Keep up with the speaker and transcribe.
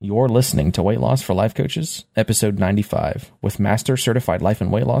You're listening to Weight Loss for Life Coaches, episode 95, with Master Certified Life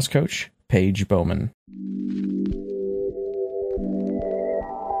and Weight Loss Coach, Paige Bowman.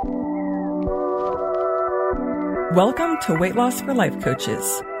 Welcome to Weight Loss for Life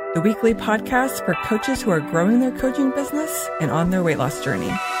Coaches, the weekly podcast for coaches who are growing their coaching business and on their weight loss journey.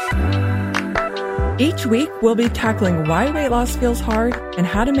 Each week, we'll be tackling why weight loss feels hard and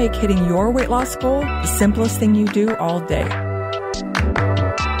how to make hitting your weight loss goal the simplest thing you do all day.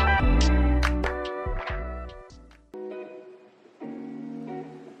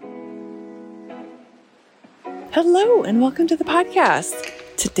 Hello, and welcome to the podcast.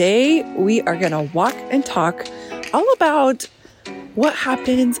 Today, we are going to walk and talk all about what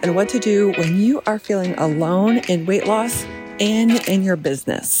happens and what to do when you are feeling alone in weight loss and in your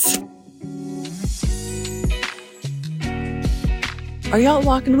business. Are y'all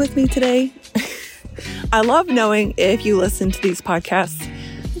walking with me today? I love knowing if you listen to these podcasts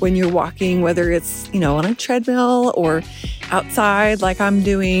when you're walking, whether it's, on a treadmill or outside like I'm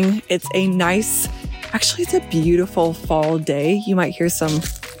doing. It's a beautiful fall day. You might hear some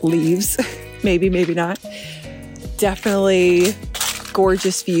leaves, maybe not. Definitely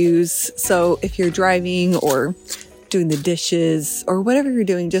gorgeous views. So if you're driving or doing the dishes or whatever you're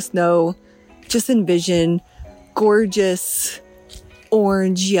doing, just envision gorgeous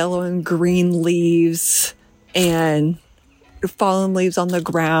orange, yellow, and green leaves and fallen leaves on the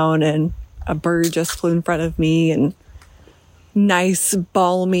ground, and a bird just flew in front of me, and nice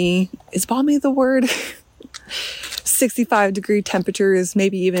balmy, is balmy the word? 65 degree temperatures,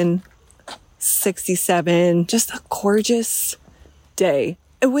 maybe even 67, just a gorgeous day.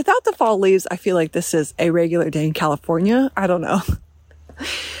 And without the fall leaves, I feel like this is a regular day in California. I don't know.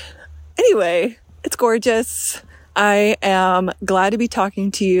 Anyway, it's gorgeous. I am glad to be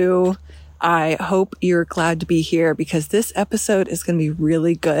talking to you. I hope you're glad to be here because this episode is going to be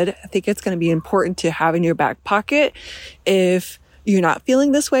really good. I think it's going to be important to have in your back pocket if you're not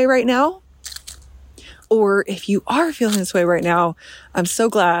feeling this way right now, or if you are feeling this way right now. I'm so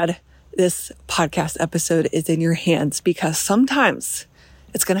glad this podcast episode is in your hands, because sometimes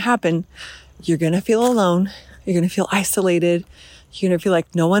it's going to happen. You're going to feel alone. You're going to feel isolated. You're going to feel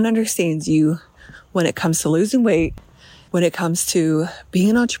like no one understands you when it comes to losing weight, when it comes to being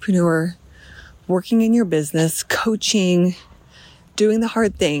an entrepreneur, working in your business, coaching, doing the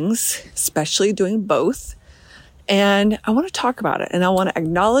hard things, especially doing both. And I want to talk about it, and I want to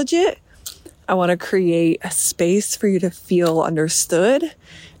acknowledge it. I want to create a space for you to feel understood.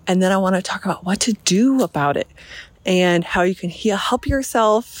 And then I want to talk about what to do about it and how you can help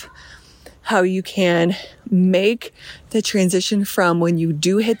yourself, how you can make the transition from when you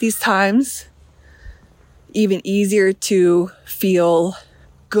do hit these times even easier to feel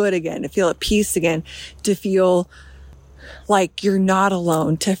good again, to feel at peace again, to feel like you're not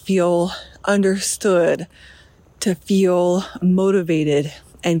alone, to feel understood, to feel motivated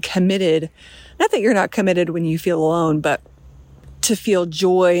and committed. Not that you're not committed when you feel alone, but to feel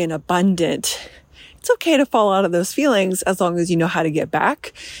joy and abundant. It's okay to fall out of those feelings as long as you know how to get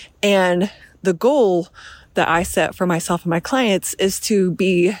back. And the goal that I set for myself and my clients is to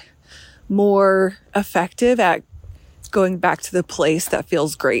be more effective at going back to the place that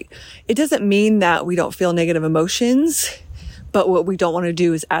feels great. It doesn't mean that we don't feel negative emotions, but what we don't want to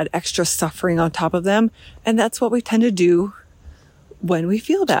do is add extra suffering on top of them. And that's what we tend to do when we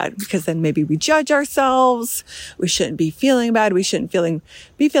feel bad, because then maybe we judge ourselves. We shouldn't be feeling bad. We shouldn't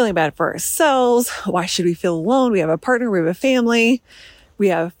be feeling bad for ourselves. Why should we feel alone? We have a partner, we have a family, we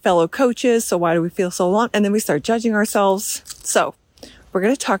have fellow coaches. So why do we feel so alone? And then we start judging ourselves. So we're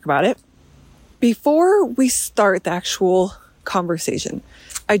going to talk about it. Before we start the actual conversation,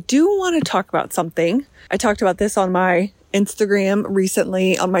 I do want to talk about something. I talked about this on my Instagram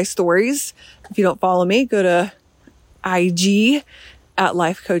recently on my stories. If you don't follow me, go to IG at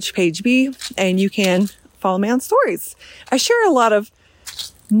Life Coach Paige B, and you can follow me on stories. I share a lot of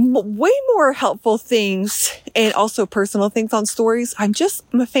way more helpful things and also personal things on stories. I'm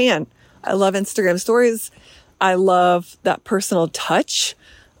a fan. I love Instagram stories. I love that personal touch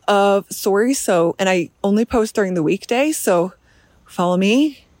of stories. And I only post during the weekday. So follow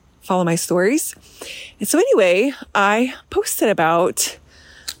me, follow my stories. And so anyway, I posted about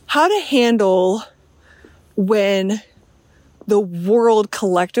how to handle when the world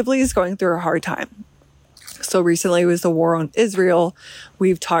collectively is going through a hard time. So recently was the war on Israel.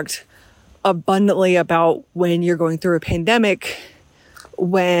 We've talked abundantly about when you're going through a pandemic,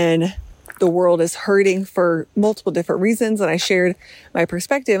 when the world is hurting for multiple different reasons. And I shared my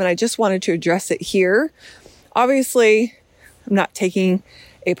perspective, and I just wanted to address it here. Obviously, I'm not taking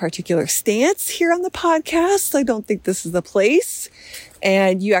a particular stance here on the podcast. I don't think this is the place.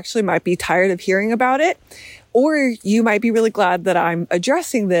 And you actually might be tired of hearing about it. Or you might be really glad that I'm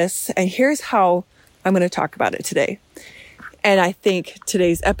addressing this. And here's how I'm going to talk about it today. And I think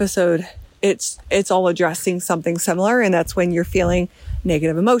today's episode, it's all addressing something similar. And that's when you're feeling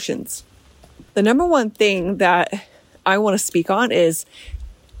negative emotions. The number one thing that I want to speak on is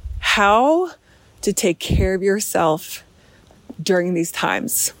how to take care of yourself during these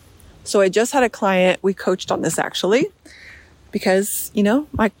times. So I just had a client, we coached on this actually, because,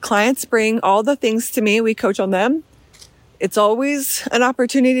 my clients bring all the things to me, we coach on them. It's always an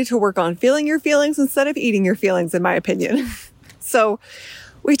opportunity to work on feeling your feelings instead of eating your feelings, in my opinion. So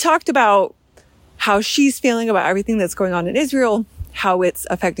we talked about how she's feeling about everything that's going on in Israel, how it's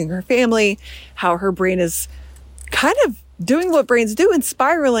affecting her family, how her brain is kind of doing what brains do and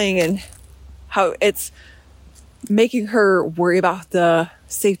spiraling, and how it's making her worry about the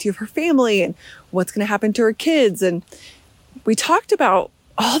safety of her family and what's going to happen to her kids. And we talked about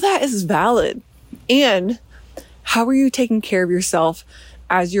all that is valid. And how are you taking care of yourself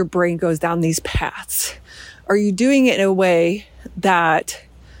as your brain goes down these paths? Are you doing it in a way that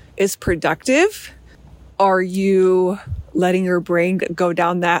is productive? Are you letting your brain go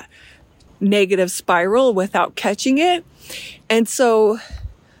down that negative spiral without catching it? And so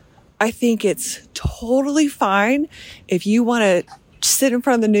I think it's totally fine if you want to sit in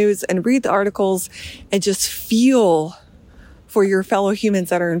front of the news and read the articles and just feel for your fellow humans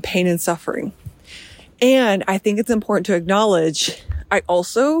that are in pain and suffering. And I think it's important to acknowledge I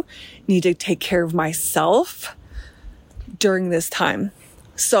also need to take care of myself during this time.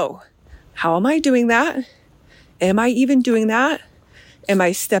 So how am I doing that? Am I even doing that? Am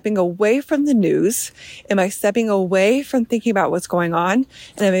I stepping away from the news? Am I stepping away from thinking about what's going on?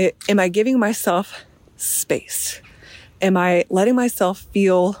 And am I giving myself space? Am I letting myself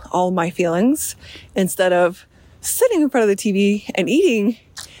feel all my feelings instead of sitting in front of the TV and eating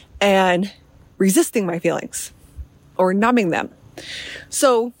and resisting my feelings or numbing them?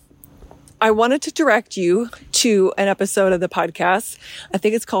 So I wanted to direct you to an episode of the podcast. I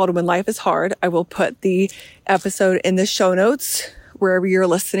think it's called When Life is Hard. I will put the episode in the show notes wherever you're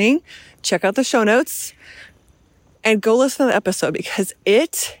listening. Check out the show notes and go listen to the episode because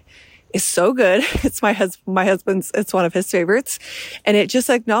it is so good. It's my husband's, it's one of his favorites. And it just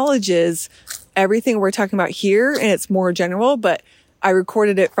acknowledges everything we're talking about here. And it's more general, but I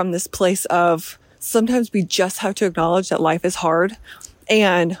recorded it from this place of sometimes we just have to acknowledge that life is hard.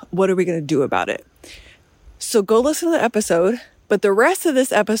 And what are we going to do about it? So go listen to the episode, but the rest of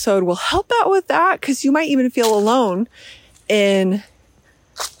this episode will help out with that because you might even feel alone in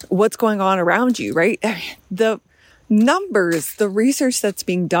what's going on around you, right? The numbers, the research that's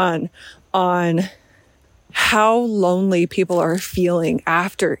being done on how lonely people are feeling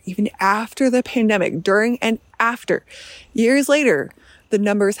even after the pandemic, during and after, years later, the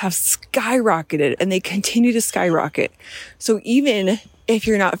numbers have skyrocketed and they continue to skyrocket. So even if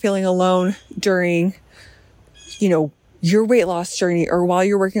you're not feeling alone during, your weight loss journey or while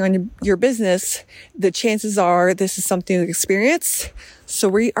you're working on your business, the chances are this is something to experience. So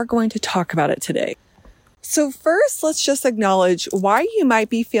we are going to talk about it today. So first, let's just acknowledge why you might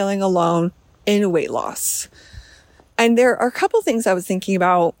be feeling alone in weight loss. And there are a couple things I was thinking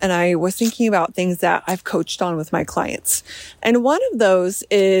about, and I was thinking about things that I've coached on with my clients. And one of those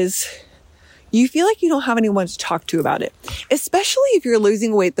is you feel like you don't have anyone to talk to about it, especially if you're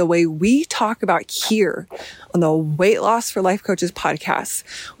losing weight the way we talk about here on the Weight Loss for Life Coaches podcast.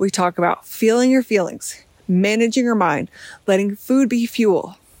 We talk about feeling your feelings, managing your mind, letting food be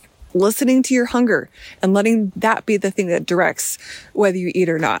fuel, listening to your hunger, and letting that be the thing that directs whether you eat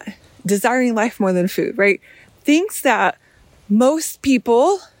or not. Desiring life more than food, right? Things that most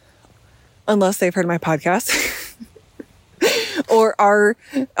people, unless they've heard my podcast or are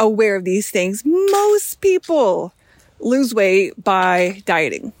aware of these things, most people lose weight by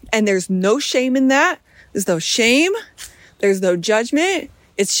dieting. And there's no shame in that. There's no shame. There's no judgment.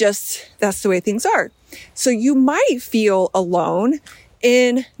 It's just, that's the way things are. So you might feel alone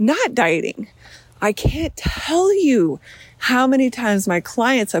in not dieting. I can't tell you how many times my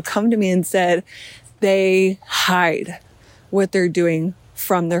clients have come to me and said they hide what they're doing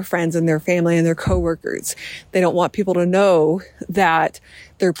from their friends and their family and their coworkers. They don't want people to know that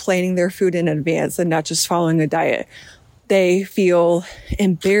they're planning their food in advance and not just following a diet. They feel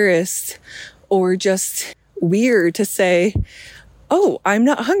embarrassed or just weird to say, oh, I'm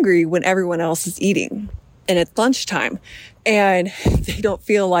not hungry when everyone else is eating and it's lunchtime. And they don't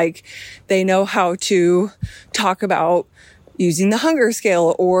feel like they know how to talk about using the hunger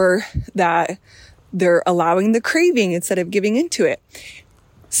scale or that they're allowing the craving instead of giving into it.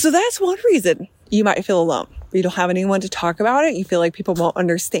 So that's one reason you might feel alone. You don't have anyone to talk about it. You feel like people won't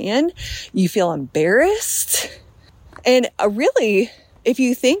understand. You feel embarrassed. And really, if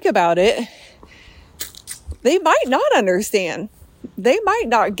you think about it, they might not understand. They might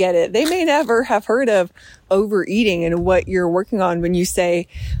not get it. They may never have heard of overeating and what you're working on when you say,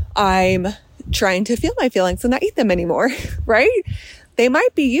 I'm trying to feel my feelings and not eat them anymore, right? They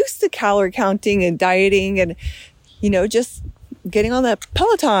might be used to calorie counting and dieting and, just getting on the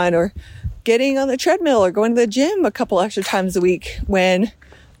Peloton or getting on the treadmill or going to the gym a couple extra times a week when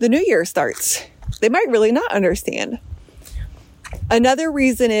the new year starts. They might really not understand. Another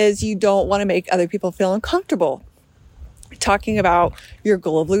reason is you don't want to make other people feel uncomfortable. Talking about your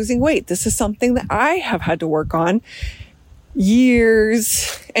goal of losing weight. This is something that I have had to work on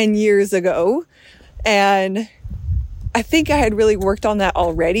years and years ago. And I think I had really worked on that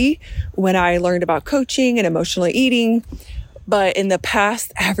already when I learned about coaching and emotional eating. But in the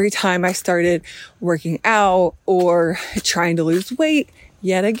past, every time I started working out or trying to lose weight,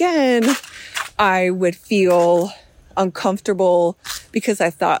 yet again, I would feel uncomfortable because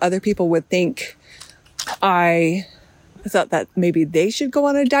I thought other people would think I thought that maybe they should go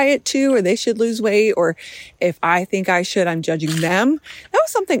on a diet too, or they should lose weight, or if I think I should, I'm judging them. That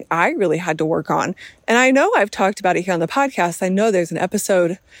was something I really had to work on. And I know I've talked about it here on the podcast. I know there's an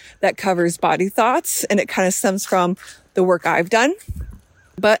episode that covers body thoughts, and it kind of stems from the work I've done.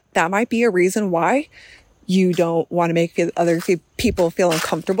 But that might be a reason why you don't want to make other people feel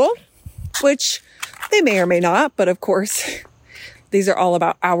uncomfortable, which they may or may not. But of course, these are all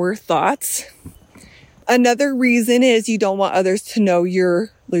about our thoughts. Another reason is you don't want others to know you're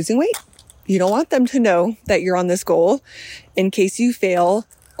losing weight. You don't want them to know that you're on this goal in case you fail,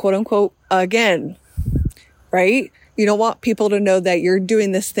 quote unquote, again, right? You don't want people to know that you're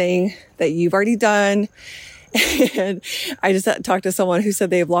doing this thing that you've already done. And I just talked to someone who said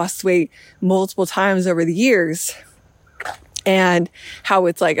they've lost weight multiple times over the years, and how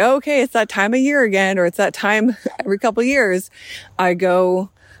it's like, okay, it's that time of year again, or it's that time every couple of years I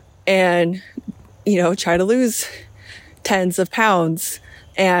go and try to lose tens of pounds.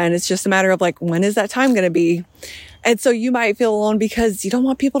 And it's just a matter of like, when is that time going to be? And so you might feel alone because you don't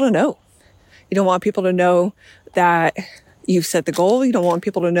want people to know. You don't want people to know that you've set the goal. You don't want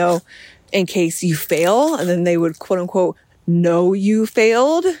people to know in case you fail, and then they would quote unquote know you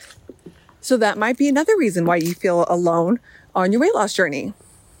failed. So that might be another reason why you feel alone on your weight loss journey.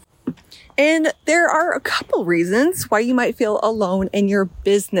 And there are a couple reasons why you might feel alone in your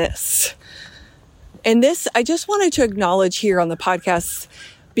business. And this, I just wanted to acknowledge here on the podcast,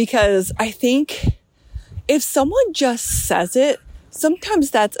 because I think if someone just says it, sometimes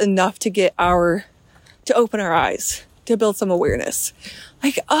that's enough to open our eyes, to build some awareness.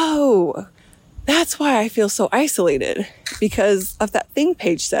 Like, oh, that's why I feel so isolated, because of that thing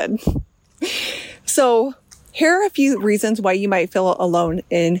Paige said. So here are a few reasons why you might feel alone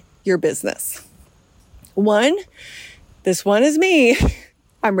in your business. One, this one is me.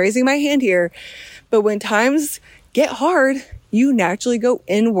 I'm raising my hand here. But when times get hard, you naturally go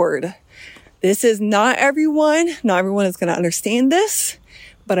inward. This is not everyone. Not everyone is going to understand this,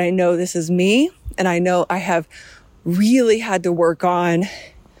 but I know this is me. And I know I have really had to work on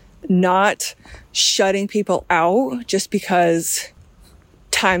not shutting people out just because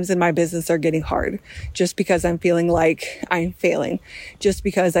times in my business are getting hard, just because I'm feeling like I'm failing, just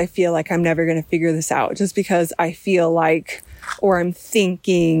because I feel like I'm never going to figure this out, just because I feel like, or I'm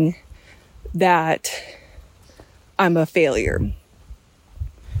thinking that I'm a failure.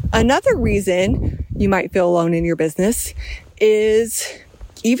 Another reason you might feel alone in your business is,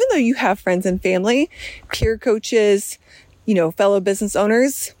 even though you have friends and family, peer coaches, fellow business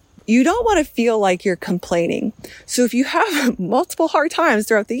owners, you don't want to feel like you're complaining. So if you have multiple hard times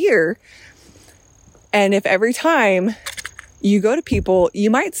throughout the year, and if every time you go to people, you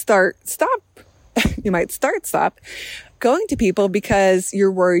might stop going to people because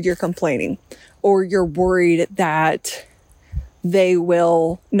you're worried you're complaining, or you're worried that they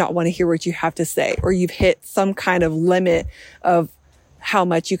will not want to hear what you have to say, or you've hit some kind of limit of how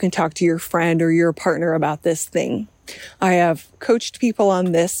much you can talk to your friend or your partner about this thing. I have coached people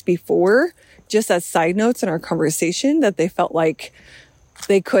on this before, just as side notes in our conversation, that they felt like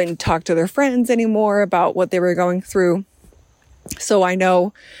they couldn't talk to their friends anymore about what they were going through. So I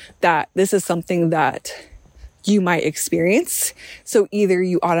know that this is something that you might experience. So either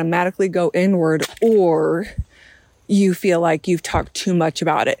you automatically go inward, or you feel like you've talked too much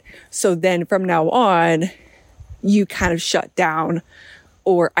about it. So then from now on, you kind of shut down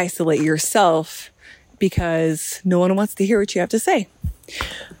or isolate yourself because no one wants to hear what you have to say.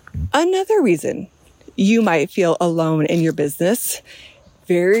 Another reason you might feel alone in your business,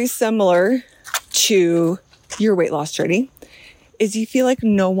 very similar to your weight loss journey, is you feel like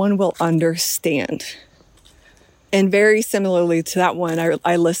no one will understand. And very similarly to that one,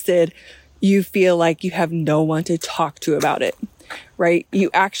 I listed, you feel like you have no one to talk to about it, right? You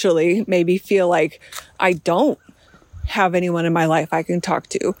actually maybe feel like, I don't have anyone in my life I can talk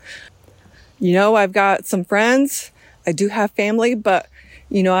to. I've got some friends, I do have family, but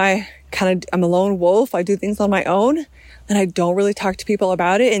I'm a lone wolf. I do things on my own and I don't really talk to people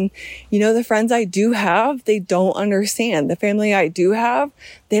about it. And the friends I do have, they don't understand. The family I do have,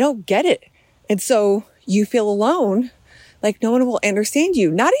 they don't get it. And so you feel alone, like no one will understand you.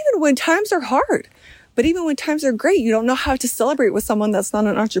 Not even when times are hard, but even when times are great, you don't know how to celebrate with someone that's not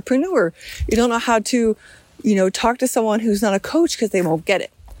an entrepreneur. You don't know how to, talk to someone who's not a coach because they won't get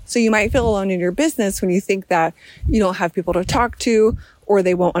it. So you might feel alone in your business when you think that you don't have people to talk to or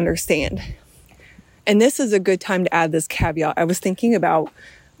they won't understand. And this is a good time to add this caveat I was thinking about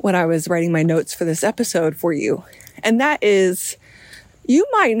when I was writing my notes for this episode for you. And that is, you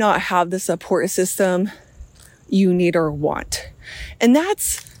might not have the support system you need or want. And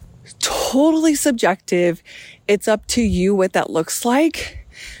that's totally subjective. It's up to you what that looks like.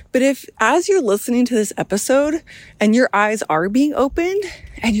 But if, as you're listening to this episode and your eyes are being opened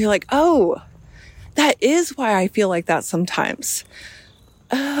and you're like, oh, that is why I feel like that sometimes.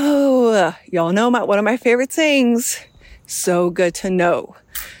 Oh, y'all know one of my favorite sayings, so good to know.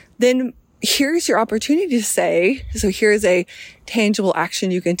 Then here's your opportunity to say, so here's a tangible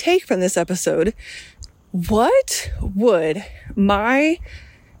action you can take from this episode. What would my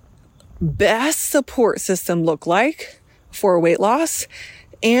best support system look like for weight loss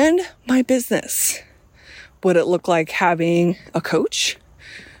and my business? Would it look like having a coach,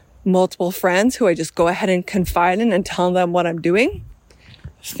 multiple friends who I just go ahead and confide in and tell them what I'm doing,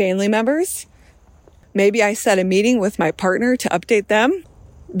 family members? Maybe I set a meeting with my partner to update them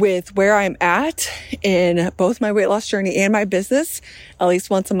with where I'm at in both my weight loss journey and my business at least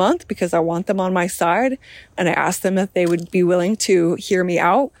once a month because I want them on my side. And I ask them if they would be willing to hear me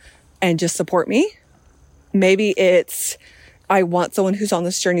out and just support me. Maybe it's, I want someone who's on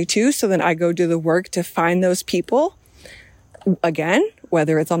this journey too. So then I go do the work to find those people. Again,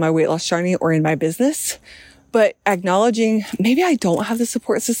 whether it's on my weight loss journey or in my business, but acknowledging maybe I don't have the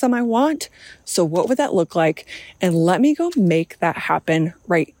support system I want. So what would that look like? And let me go make that happen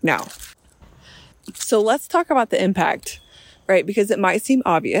right now. So let's talk about the impact, right? Because it might seem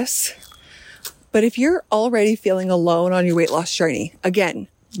obvious, but if you're already feeling alone on your weight loss journey, again,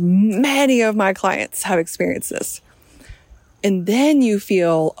 many of my clients have experienced this. And then you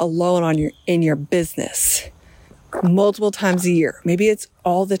feel alone in your business multiple times a year. Maybe it's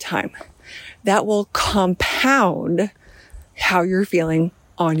all the time. That will compound how you're feeling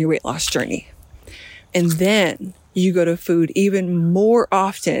on your weight loss journey. And then you go to food even more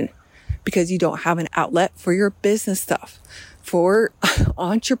often because you don't have an outlet for your business stuff, for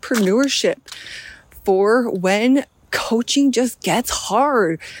entrepreneurship, for when coaching just gets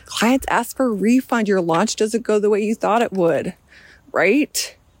hard. Clients ask for a refund. Your launch doesn't go the way you thought it would,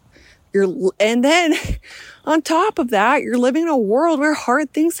 right? And then on top of that, you're living in a world where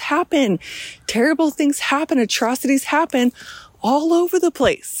hard things happen, terrible things happen, atrocities happen all over the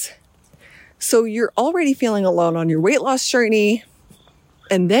place. So you're already feeling alone on your weight loss journey,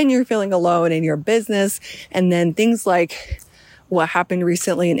 and then you're feeling alone in your business, and then things like what happened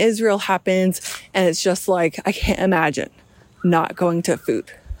recently in Israel happens, and it's just like, I can't imagine not going to food.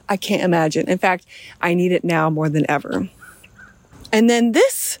 I can't imagine. In fact, I need it now more than ever. And then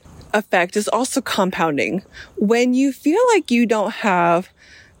this effect is also compounding when you feel like you don't have,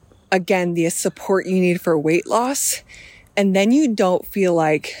 again, the support you need for weight loss, and then you don't feel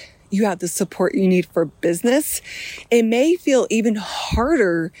like you have the support you need for business. It may feel even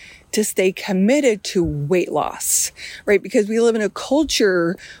harder to stay committed to weight loss, right? Because we live in a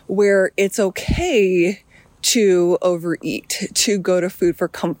culture where it's okay to overeat, to go to food for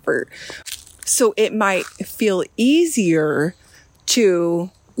comfort. So it might feel easier to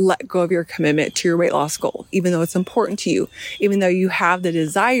let go of your commitment to your weight loss goal, even though it's important to you, even though you have the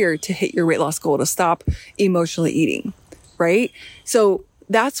desire to hit your weight loss goal, to stop emotionally eating, right? So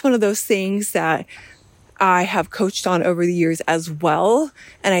that's one of those things that I have coached on over the years as well.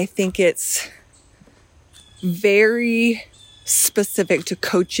 And I think it's very specific to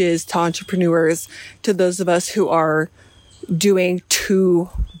coaches, to entrepreneurs, to those of us who are doing two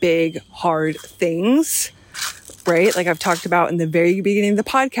big, hard things, right? Like I've talked about in the very beginning of the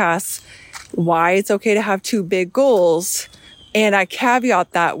podcast, why it's okay to have two big goals. And I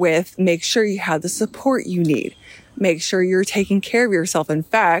caveat that with make sure you have the support you need. Make sure you're taking care of yourself. In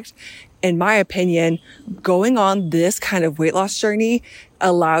fact, in my opinion, going on this kind of weight loss journey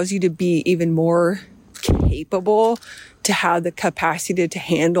allows you to be even more capable, to have the capacity to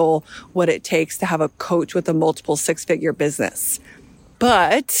handle what it takes to have a coach with a multiple 6-figure business.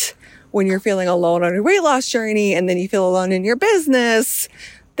 But when you're feeling alone on your weight loss journey and then you feel alone in your business,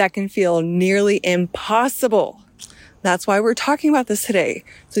 that can feel nearly impossible. That's why we're talking about this today,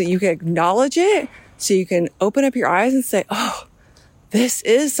 so that you can acknowledge it, so you can open up your eyes and say, oh, this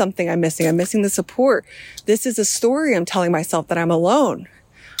is something I'm missing. I'm missing the support. This is a story I'm telling myself that I'm alone.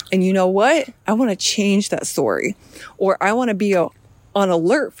 And you know what? I want to change that story, or I want to be on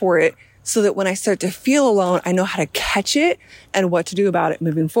alert for it so that when I start to feel alone, I know how to catch it and what to do about it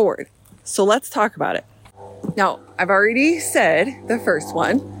moving forward. So let's talk about it. Now, I've already said the first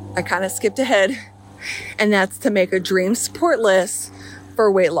one. I kind of skipped ahead, and that's to make a dream support list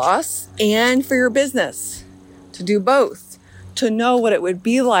for weight loss and for your business. To do both, to know what it would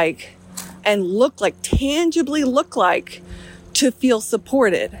be like and tangibly look like to feel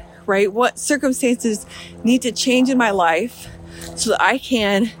supported, right? What circumstances need to change in my life so that I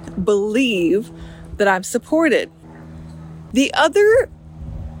can believe that I'm supported. The other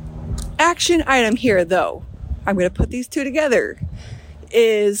action item here, though, I'm going to put these two together,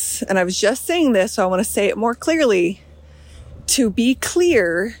 is, and I was just saying this, so I want to say it more clearly, to be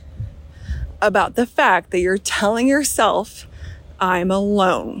clear about the fact that you're telling yourself, I'm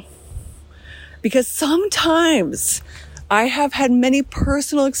alone. Because sometimes I have had many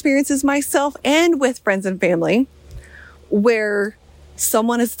personal experiences myself and with friends and family where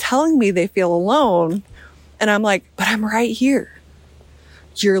someone is telling me they feel alone, and I'm like, but I'm right here.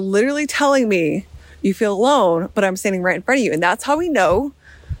 You're literally telling me you feel alone, but I'm standing right in front of you. And that's how we know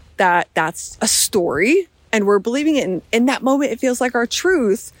that that's a story and we're believing it. In that moment, it feels like our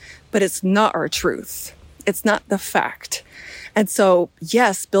truth, but it's not our truth. It's not the fact. And so,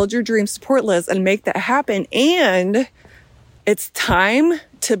 yes, build your dream support list and make that happen. And it's time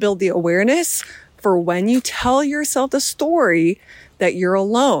to build the awareness for when you tell yourself the story that you're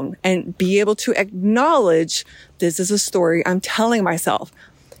alone, and be able to acknowledge this is a story I'm telling myself.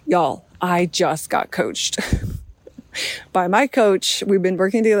 Y'all, I just got coached by my coach. We've been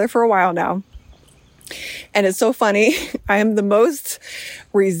working together for a while now. And it's so funny. I am the most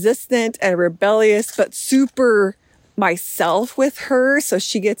resistant and rebellious, but super myself with her. So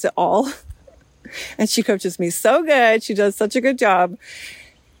she gets it all. And she coaches me so good. She does such a good job.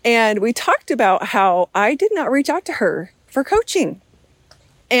 And we talked about how I did not reach out to her for coaching.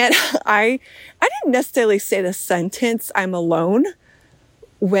 And I didn't necessarily say the sentence, I'm alone,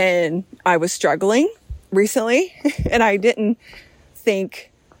 when I was struggling recently. And I didn't think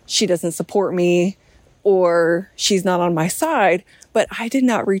she doesn't support me or she's not on my side, but I did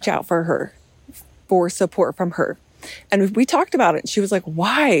not reach out for support from her. And we talked about it. She was like,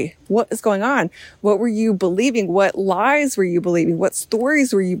 why? What is going on? What were you believing? What lies were you believing? What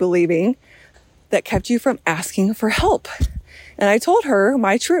stories were you believing that kept you from asking for help? And I told her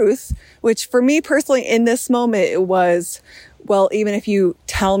my truth, which for me personally in this moment, it was, well, even if you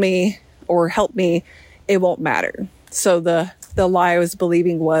tell me or help me, it won't matter. So the lie I was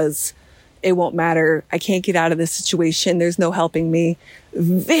believing was, it won't matter. I can't get out of this situation. There's no helping me.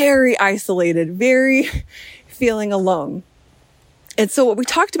 Very isolated, very feeling alone. And so what we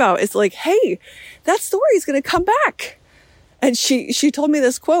talked about is like, hey, that story is going to come back. And she told me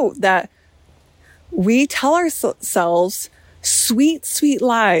this quote that we tell ourselves sweet, sweet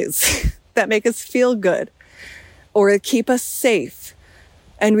lies that make us feel good or keep us safe.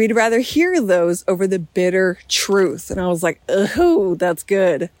 And we'd rather hear those over the bitter truth. And I was like, oh, that's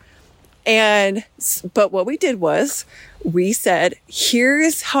good. But what we did was we said,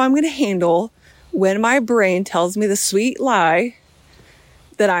 here's how I'm going to handle when my brain tells me the sweet lie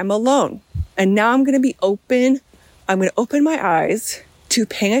that I'm alone. And now I'm going to be open. I'm going to open my eyes to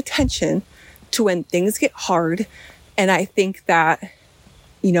paying attention to when things get hard. And I think that,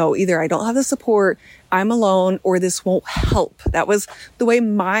 either I don't have the support, I'm alone, or this won't help. That was the way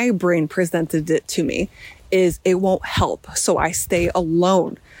my brain presented it to me, is it won't help. So I stay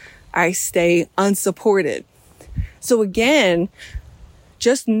alone. I stay unsupported. So again,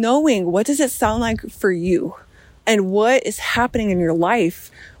 just knowing, what does it sound like for you? And what is happening in your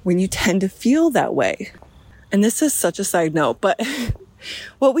life when you tend to feel that way? And this is such a side note, but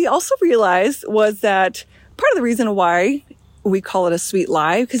what we also realized was that part of the reason why we call it a sweet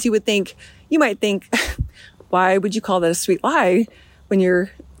lie, because you might think, why would you call that a sweet lie when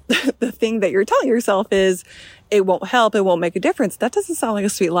the thing that you're telling yourself is, it won't help, it won't make a difference. That doesn't sound like a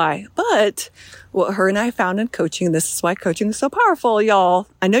sweet lie. But what her and I found in coaching, this is why coaching is so powerful, y'all.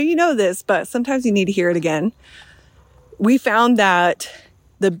 I know you know this, but sometimes you need to hear it again. We found that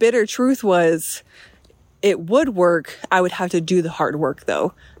The bitter truth was it would work. I would have to do the hard work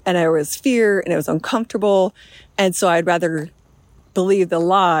though. And there was fear and it was uncomfortable. And so I'd rather believe the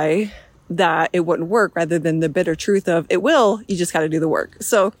lie that it wouldn't work rather than the bitter truth of it will, you just got to do the work.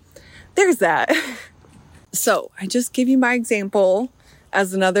 So there's that. So I just give you my example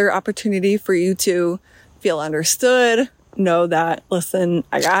as another opportunity for you to feel understood, know that, listen,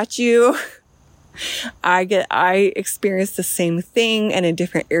 I got you. I experience the same thing and in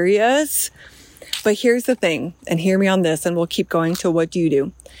different areas. But here's the thing, and hear me on this, and we'll keep going to what do you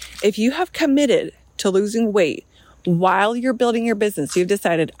do. If you have committed to losing weight while you're building your business, you've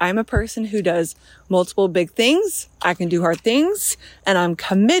decided, I'm a person who does multiple big things, I can do hard things, and I'm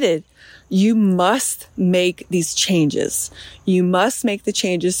committed. You must make these changes. You must make the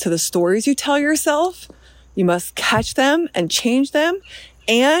changes to the stories you tell yourself. You must catch them and change them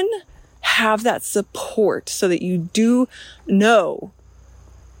and have that support so that you do know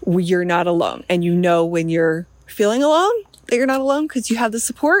you're not alone. And you know when you're feeling alone that you're not alone because you have the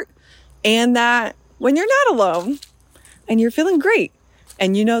support, and that when you're not alone and you're feeling great,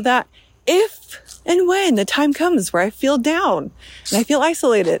 and you know that if and when the time comes where I feel down and I feel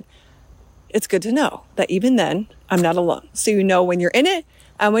isolated, it's good to know that even then I'm not alone. So you know when you're in it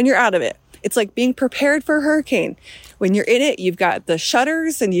and when you're out of it. It's like being prepared for a hurricane. When you're in it, you've got the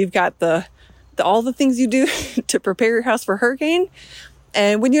shutters and you've got the all the things you do to prepare your house for a hurricane.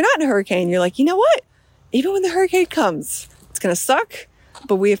 And when you're not in a hurricane, you're like, you know what? Even when the hurricane comes, it's going to suck,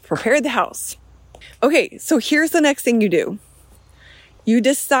 but we have prepared the house. Okay, so here's the next thing you do. You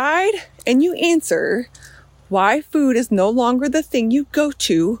decide and you answer why food is no longer the thing you go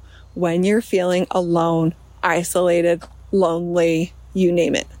to when you're feeling alone, isolated, lonely, you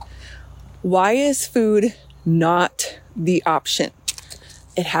name it. Why is food not the option?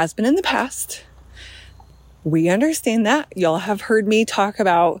 It has been in the past. We understand that. Y'all have heard me talk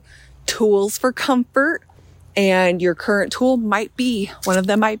about tools for comfort, and your current tool might be, one of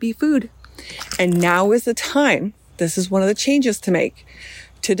them might be food. And now is the time, this is one of the changes to make,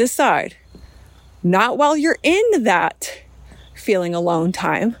 to decide, not while you're in that feeling alone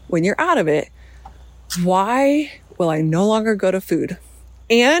time, when you're out of it, why will I no longer go to food?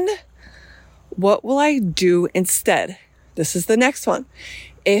 And what will I do instead? This is the next one.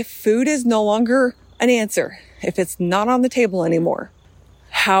 If food is no longer an answer, if it's not on the table anymore,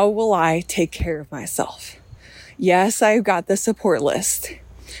 how will I take care of myself? Yes, I've got the support list,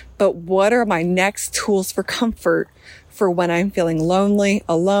 but what are my next tools for comfort for when I'm feeling lonely,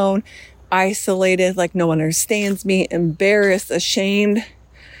 alone, isolated, like no one understands me, embarrassed, ashamed?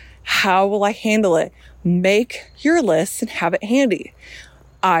 How will I handle it? Make your list and have it handy.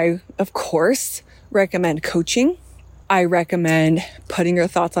 I, of course, recommend coaching. I recommend putting your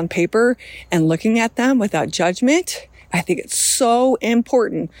thoughts on paper and looking at them without judgment. I think it's so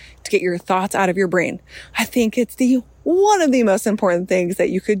important to get your thoughts out of your brain. I think it's one of the most important things that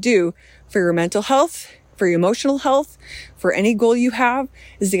you could do for your mental health, for your emotional health, for any goal you have,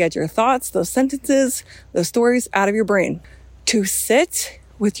 is to get your thoughts, those sentences, those stories out of your brain. To sit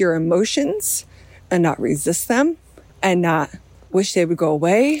with your emotions and not resist them and not wish they would go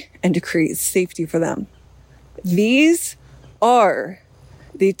away, and to create safety for them. These are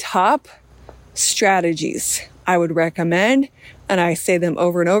the top strategies I would recommend, and I say them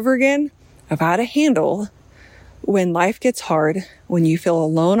over and over again, of how to handle when life gets hard, when you feel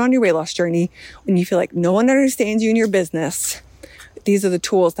alone on your weight loss journey, when you feel like no one understands you in your business. These are the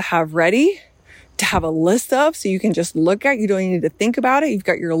tools to have ready, to have a list of, so you can just look at. You don't even need to think about it. You've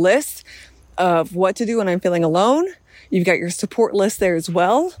got your list of what to do when I'm feeling alone. You've got your support list there as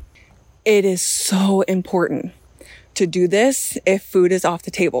well. It is so important to do this if food is off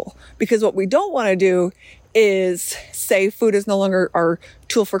the table, because what we don't want to do is say food is no longer our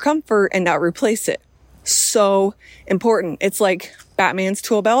tool for comfort and not replace it. So important. It's like Batman's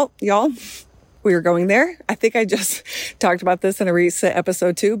tool belt, y'all. We were going there. I think I just talked about this in a recent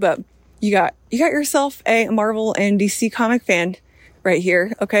episode too, but you got yourself a Marvel and DC comic fan right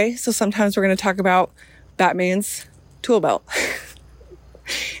here. Okay. So sometimes we're going to talk about Batman's tool belt.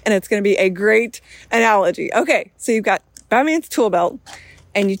 And it's going to be a great analogy. Okay, so you've got Batman's tool belt,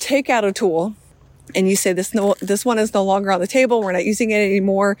 and you take out a tool, and you say, this one is no longer on the table. We're not using it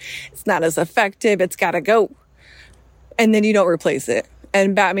anymore. It's not as effective. It's got to go. And then you don't replace it.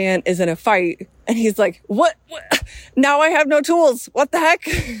 And Batman is in a fight, and he's like, what? Now I have no tools. What the heck?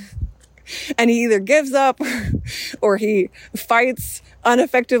 And he either gives up or he fights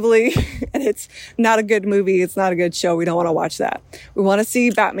ineffectively, and it's not a good movie. It's not a good show. We don't want to watch that. We want to see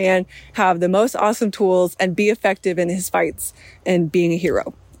Batman have the most awesome tools and be effective in his fights and being a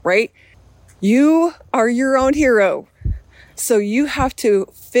hero, right? You are your own hero. So you have to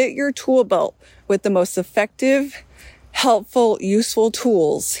fit your tool belt with the most effective, helpful, useful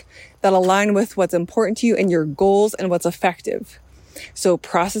tools that align with what's important to you and your goals and what's effective. So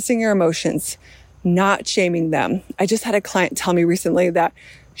processing your emotions, not shaming them. I just had a client tell me recently that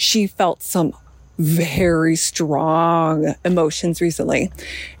she felt some very strong emotions recently.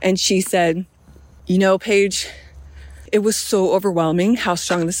 And she said, Paige, it was so overwhelming how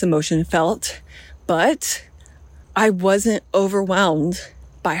strong this emotion felt, but I wasn't overwhelmed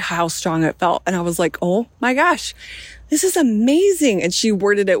by how strong it felt. And I was like, oh my gosh, this is amazing. And she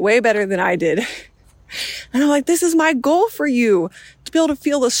worded it way better than I did. And I'm like, this is my goal for you, to be able to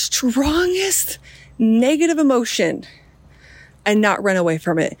feel the strongest negative emotion and not run away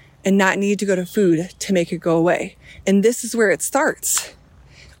from it and not need to go to food to make it go away. And this is where it starts,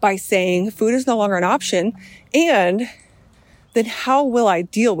 by saying food is no longer an option. And then how will I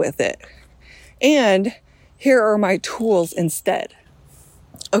deal with it? And here are my tools instead.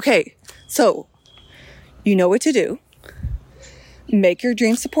 Okay, so you know what to do. Make your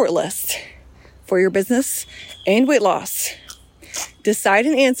dream support list for your business and weight loss. Decide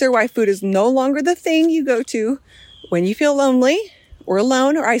and answer why food is no longer the thing you go to when you feel lonely or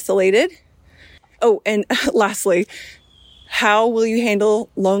alone or isolated. Oh, and lastly, how will you handle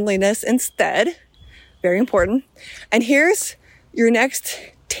loneliness instead? Very important. And here's your next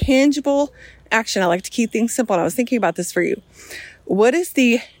tangible action. I like to keep things simple, and I was thinking about this for you. What is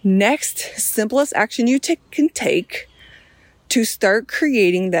the next simplest action you can take to start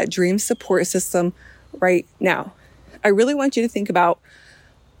creating that dream support system right now? I really want you to think about,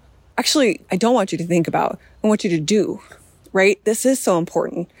 actually, I don't want you to think about, I want you to do, right? This is so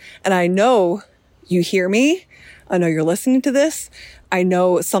important. And I know you hear me. I know you're listening to this. I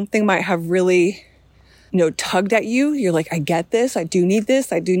know something might have really, tugged at you. You're like, I get this. I do need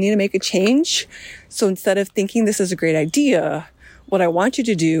this. I do need to make a change. So instead of thinking this is a great idea, what I want you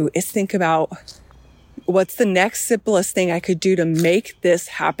to do is think about, what's the next simplest thing I could do to make this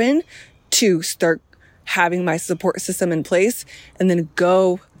happen, to start having my support system in place, and then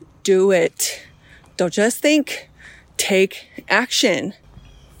go do it. Don't just think, take action.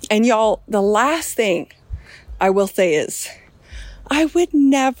 And y'all, the last thing I will say is, I would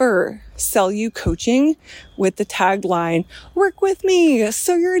never sell you coaching with the tagline, work with me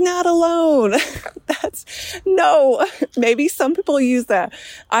so you're not alone. No, maybe some people use that.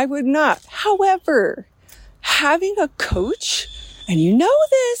 I would not. However, having a coach, and you know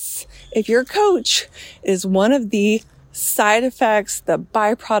this, if you're a coach, is one of the side effects, the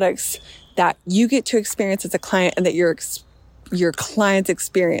byproducts that you get to experience as a client, and that your clients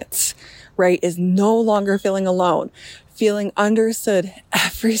experience, right, is no longer feeling alone, feeling understood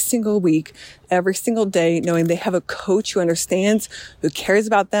every single week, every single day, knowing they have a coach who understands, who cares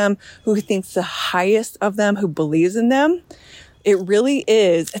about them, who thinks the highest of them, who believes in them. It really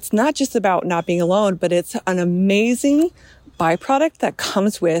is. It's not just about not being alone, but it's an amazing byproduct that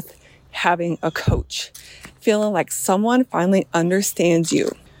comes with having a coach, feeling like someone finally understands you.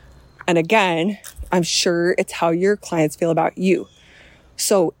 And again, I'm sure it's how your clients feel about you.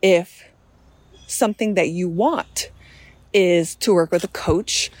 So if something that you want is to work with a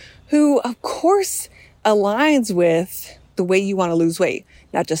coach who, of course, aligns with the way you want to lose weight,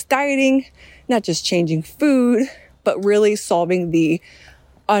 not just dieting, not just changing food, but really solving the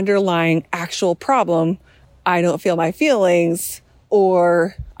underlying actual problem. I don't feel my feelings,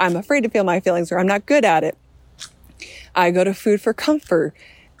 or I'm afraid to feel my feelings, or I'm not good at it. I go to food for comfort.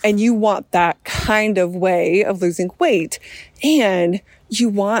 And you want that kind of way of losing weight, and you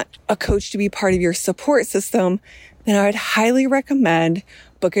want a coach to be part of your support system, then I would highly recommend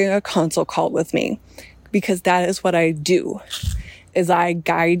booking a consult call with me, because that is what I do, is I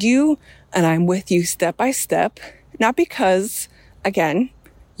guide you and I'm with you step by step, not because, again,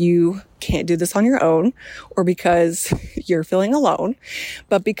 you can't do this on your own or because you're feeling alone,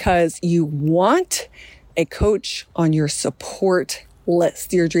 but because you want a coach on your support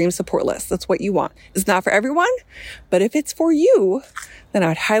list, your dream support list. That's what you want. It's not for everyone, but if it's for you, then I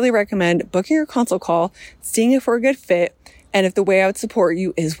would highly recommend booking your consult call, seeing if we're a good fit, and if the way I would support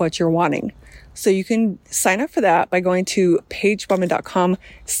you is what you're wanting. So you can sign up for that by going to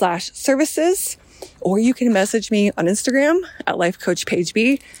paigebowman.com/services, or you can message me on Instagram at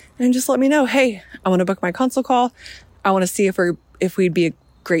lifecoachpaigeb and just let me know, hey, I want to book my consult call. I want to see if we'd be a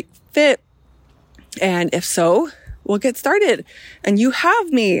great fit. And if so, we'll get started. And you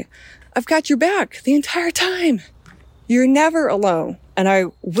have me. I've got your back the entire time. You're never alone. And I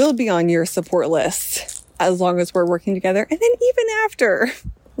will be on your support list as long as we're working together, and then even after.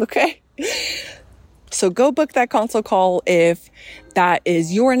 Okay? So go book that consult call if that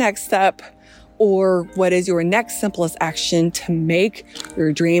is your next step, Or what is your next simplest action to make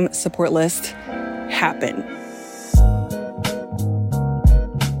your dream support list happen?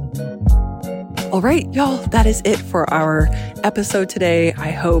 All right, y'all, that is it for our episode today.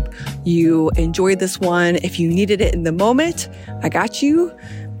 I hope you enjoyed this one. If you needed it in the moment, I got you.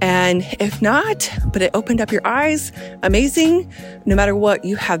 And if not, but it opened up your eyes, amazing. No matter what,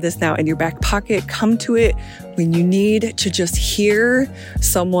 you have this now in your back pocket. Come to it when you need to just hear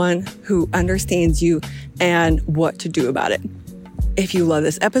someone who understands you and what to do about it. If you love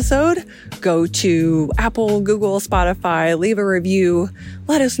this episode, go to Apple, Google, Spotify, leave a review,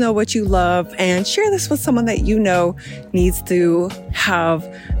 let us know what you love, and share this with someone that you know needs to have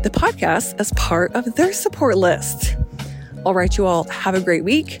the podcast as part of their support list. All right, you all have a great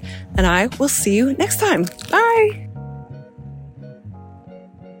week, and I will see you next time. Bye.